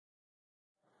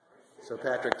So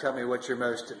Patrick, tell me what your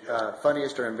most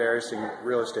funniest or embarrassing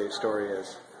real estate story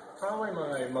is. Probably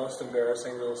my most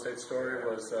embarrassing real estate story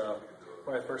was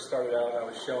when I first started out. I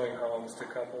was showing homes to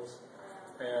couples,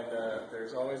 and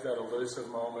there's always that elusive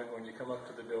moment when you come up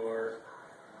to the door,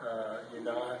 you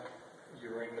knock, you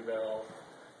ring the bell,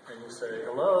 and you say,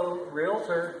 "Hello,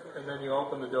 realtor," and then you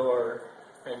open the door,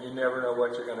 and you never know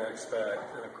what you're going to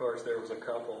expect. And of course, there was a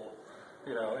couple,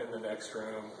 in the next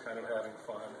room, kind of having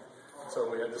fun. So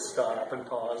we had to stop and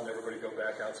pause and everybody go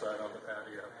back outside on the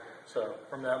patio. So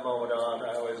from that moment on,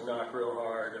 I always knock real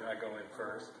hard and I go in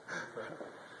first.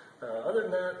 But, other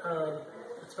than that,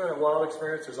 it's been a wild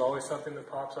experience. There's always something that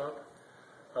pops up.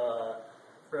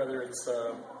 Whether it's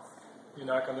you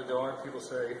knock on the door and people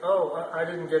say, "Oh, I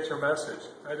didn't get your message.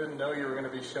 I didn't know you were going to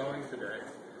be showing today."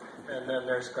 And then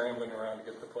they're scrambling around to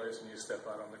get the place and you step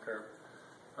out on the curb.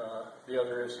 The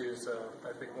other issues,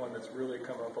 I think one that's really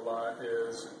come up a lot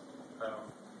is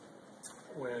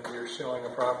when you're showing a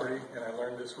property, and I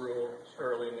learned this rule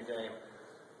early in the game,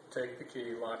 take the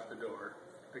key, lock the door,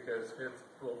 because it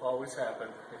will always happen.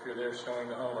 If you're there showing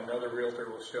the home, another realtor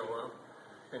will show up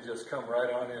and just come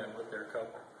right on in with their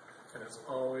couple. And it's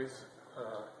always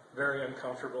very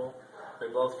uncomfortable. They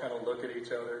both kind of look at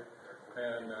each other,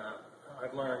 and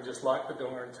I've learned just lock the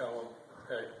door and tell them,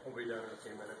 "Hey, we'll be done in a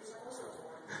few minutes." So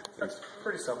that's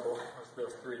pretty simple,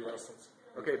 those 3 lessons.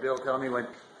 Okay, Bill, tell me when.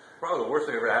 Probably the worst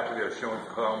thing ever happened to me, I was showing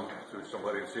home to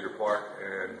somebody in Cedar Park,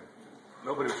 and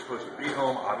nobody was supposed to be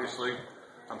home, obviously.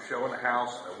 I'm showing the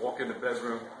house, I walk in the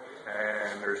bedroom,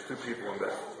 and there's 2 people in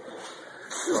bed.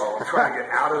 So I'm trying to get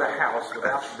out of the house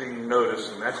without being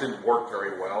noticed, and that didn't work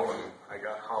very well, and I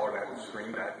got hollered at and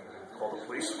screamed at and called the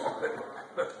police on it.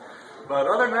 But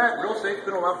other than that, real estate's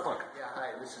been a lot of fun. Yeah,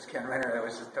 hi, this is Ken Renner. I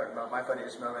was just talking about my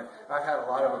funniest moment. I've had a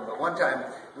lot of them, but one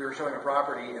time we were showing a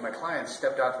property, and my client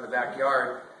stepped out to the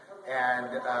backyard, and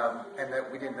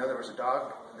that we didn't know there was a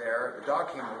dog there. The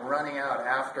dog came running out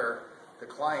after the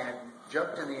client,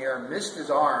 jumped in the air, missed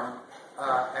his arm,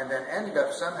 and then ended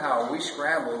up somehow, we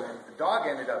scrambled, and the dog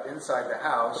ended up inside the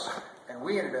house, and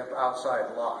we ended up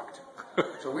outside locked.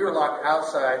 So we were locked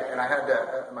outside, and I had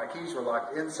to, my keys were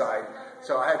locked inside,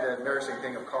 so I had the embarrassing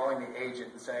thing of calling the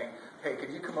agent and saying, "Hey,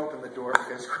 could you come open the door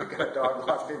because we got a dog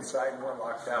locked inside and one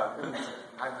locked out." And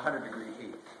I'm 100-degree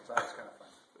heat, so that's kind of fun.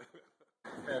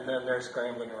 And then they're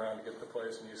scrambling around to get the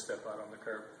place and you step out on the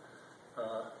curb.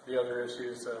 The other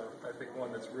issues, I think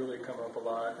one that's really come up a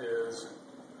lot is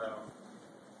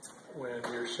when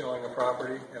you're showing a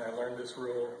property, and I learned this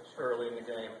rule early in the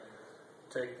game,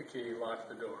 take the key, lock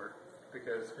the door,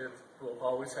 because it will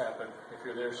always happen. If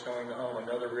you're there showing the home,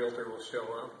 another realtor will show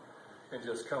up and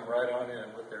just come right on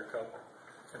in with their couple.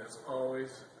 And it's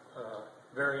always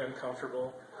very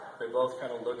uncomfortable. They both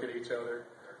kind of look at each other,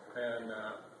 and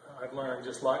I've learned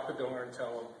just lock the door and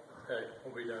tell them, "Hey,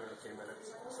 we'll be done in a few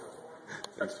minutes." So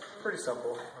that's pretty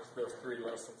simple, those 3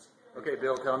 lessons. Okay,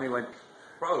 Bill, tell me when.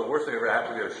 Probably the worst thing ever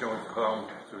happened to me, I was showing home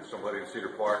to somebody in Cedar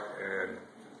Park, and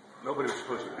nobody was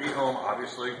supposed to be home,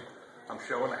 obviously. I'm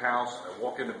showing the house, I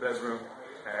walk in the bedroom,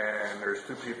 and there's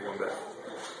 2 people in bed.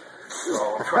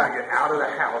 So I'm trying to get out of the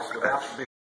house without being.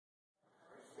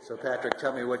 So Patrick,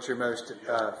 tell me what your most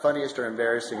funniest or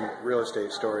embarrassing real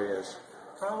estate story is.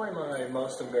 Probably my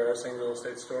most embarrassing real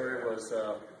estate story was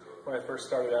when I first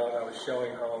started out. I was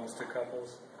showing homes to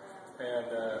couples, and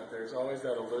there's always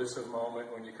that elusive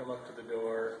moment when you come up to the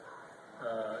door,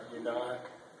 you knock,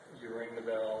 you ring the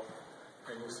bell,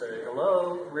 and you say,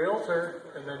 "Hello, realtor,"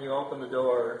 and then you open the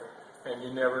door, and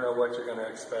you never know what you're going to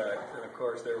expect. And of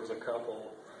course, there was a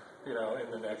couple,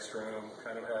 in the next room,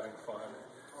 kind of having fun.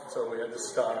 So we had to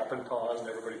stop and pause and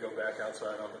everybody go back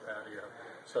outside on the patio.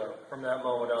 So from that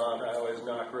moment on, I always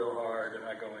knock real hard and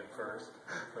I go in first.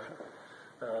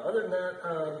 But, other than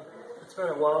that, it's been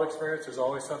a wild experience. There's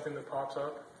always something that pops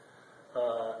up.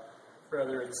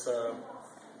 Whether it's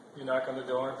you knock on the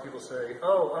door and people say,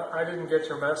 "Oh, I didn't get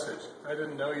your message. I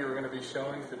didn't know you were going to be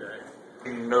showing today."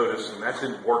 Being noticed, and that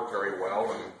didn't work very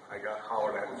well, and I got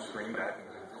hollered at and screamed at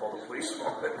and called the police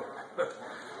on it.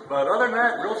 But other than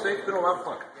that, real estate's been a lot of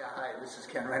fun. Yeah, hi, this is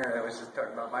Ken Renner. I was just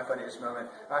talking about my funniest moment.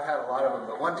 I've had a lot of them,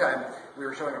 but one time we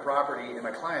were showing a property, and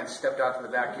my client stepped out to the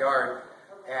backyard,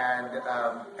 and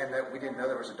that we didn't know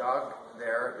there was a dog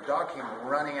there. The dog came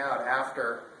running out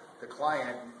after the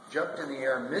client, jumped in the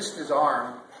air, missed his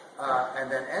arm,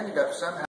 and then ended up somehow